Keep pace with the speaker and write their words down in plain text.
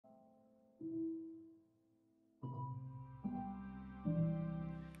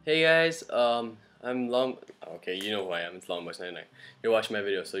Hey guys, I'm Long. Okay, you know who I am. It's Longbow 99. You're watching my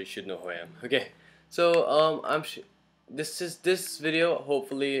video, so you should know who I am. Okay, so this video.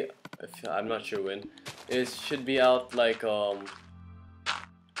 Hopefully, if I'm not sure when, it should be out like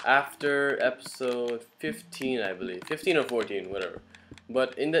after episode 15, I believe, 15 or 14, whatever.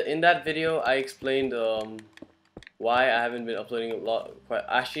 But in that video, I explained why I haven't been uploading a lot. Quite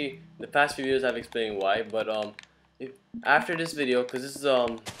actually, the past few videos I've explained why. But if, after this video, because this is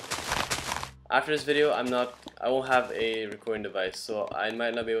after this video, I won't have a recording device, so I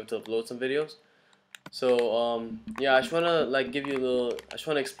might not be able to upload some videos. So yeah, I just wanna like give you a little. I just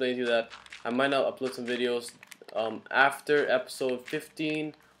wanna explain to you that I might not upload some videos after episode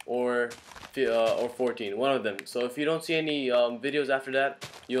 15 or 14, one of them. So if you don't see any videos after that,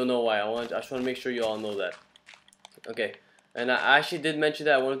 you'll know why. I just wanna make sure you all know that. Okay, and I actually did mention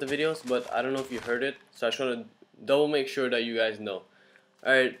that in one of the videos, but I don't know if you heard it. So I just wanna double make sure that you guys know.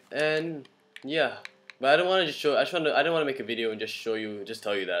 Alright, and yeah, but I don't want to just show. I didn't want to make a video and just tell you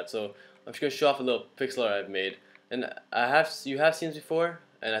that. So I'm just gonna show off a little pixel art I've made, and you have seen this before,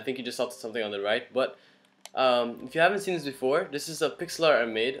 and I think you just saw something on the right. But if you haven't seen this before, this is a pixel art I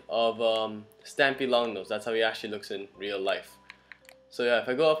made of Stampy Longnose. That's how he actually looks in real life. So yeah, if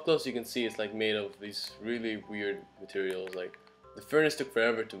I go up close, you can see it's like made of these really weird materials. Like the furnace took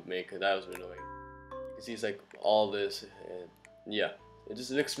forever to make, and that was annoying. You can see it's like all this, and yeah. It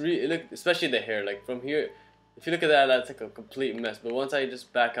just looks especially the hair. Like from here, if you look at that, that's like a complete mess. But once I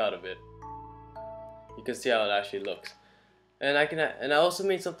just back out of it, you can see how it actually looks. And I also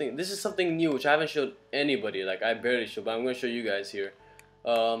made something. This is something new which I haven't showed anybody. Like I barely showed, but I'm gonna show you guys here.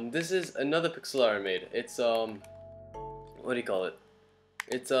 This is another pixel art I made. It's what do you call it?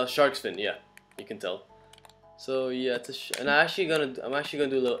 It's a shark's fin. Yeah, you can tell. So yeah, and I'm actually gonna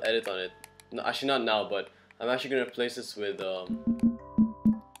do a little edit on it. No, actually not now, but I'm actually gonna replace this with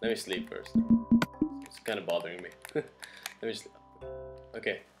let me sleep first. It's kind of bothering me. Let me just.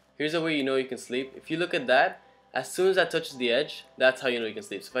 Okay, here's a way you know you can sleep. If you look at that, as soon as that touches the edge, that's how you know you can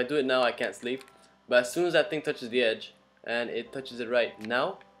sleep. So if I do it now, I can't sleep. But as soon as that thing touches the edge, and it touches it right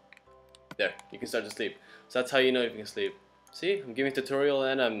now, there, you can start to sleep. So that's how you know if you can sleep. See, I'm giving a tutorial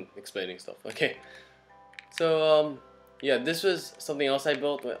and I'm explaining stuff. Okay, so yeah, this was something else I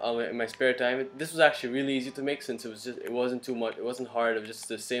built in my spare time. This was actually really easy to make since it wasn't too much. It wasn't hard. It was just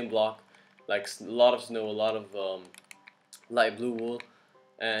the same block, like a lot of snow, a lot of light blue wool,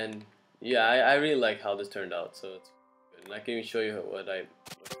 and yeah, I really like how this turned out. So it's good. And I can even show you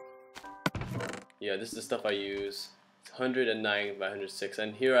yeah, this is the stuff I use. It's 109 by 106,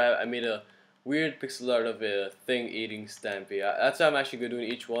 and here I made a weird pixel art of a thing eating Stampy. That's why I'm actually doing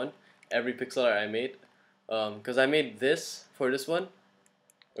each one, every pixel art I made. Because I made this for this one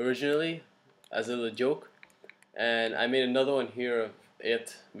originally as a little joke, and I made another one here of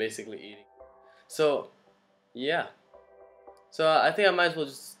it basically eating. So yeah, so I think I might as well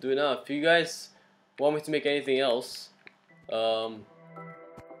just do it now. If you guys want me to make anything else,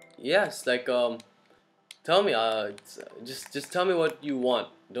 yes, like tell me. Just tell me what you want.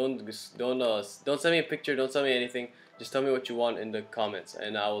 Don't send me a picture. Don't send me anything. Just tell me what you want in the comments,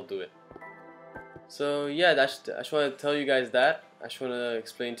 and I will do it. So yeah, I just want to tell you guys that. I just want to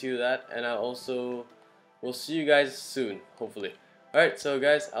explain to you that, and I also will see you guys soon, hopefully. Alright, so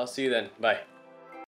guys, I'll see you then. Bye.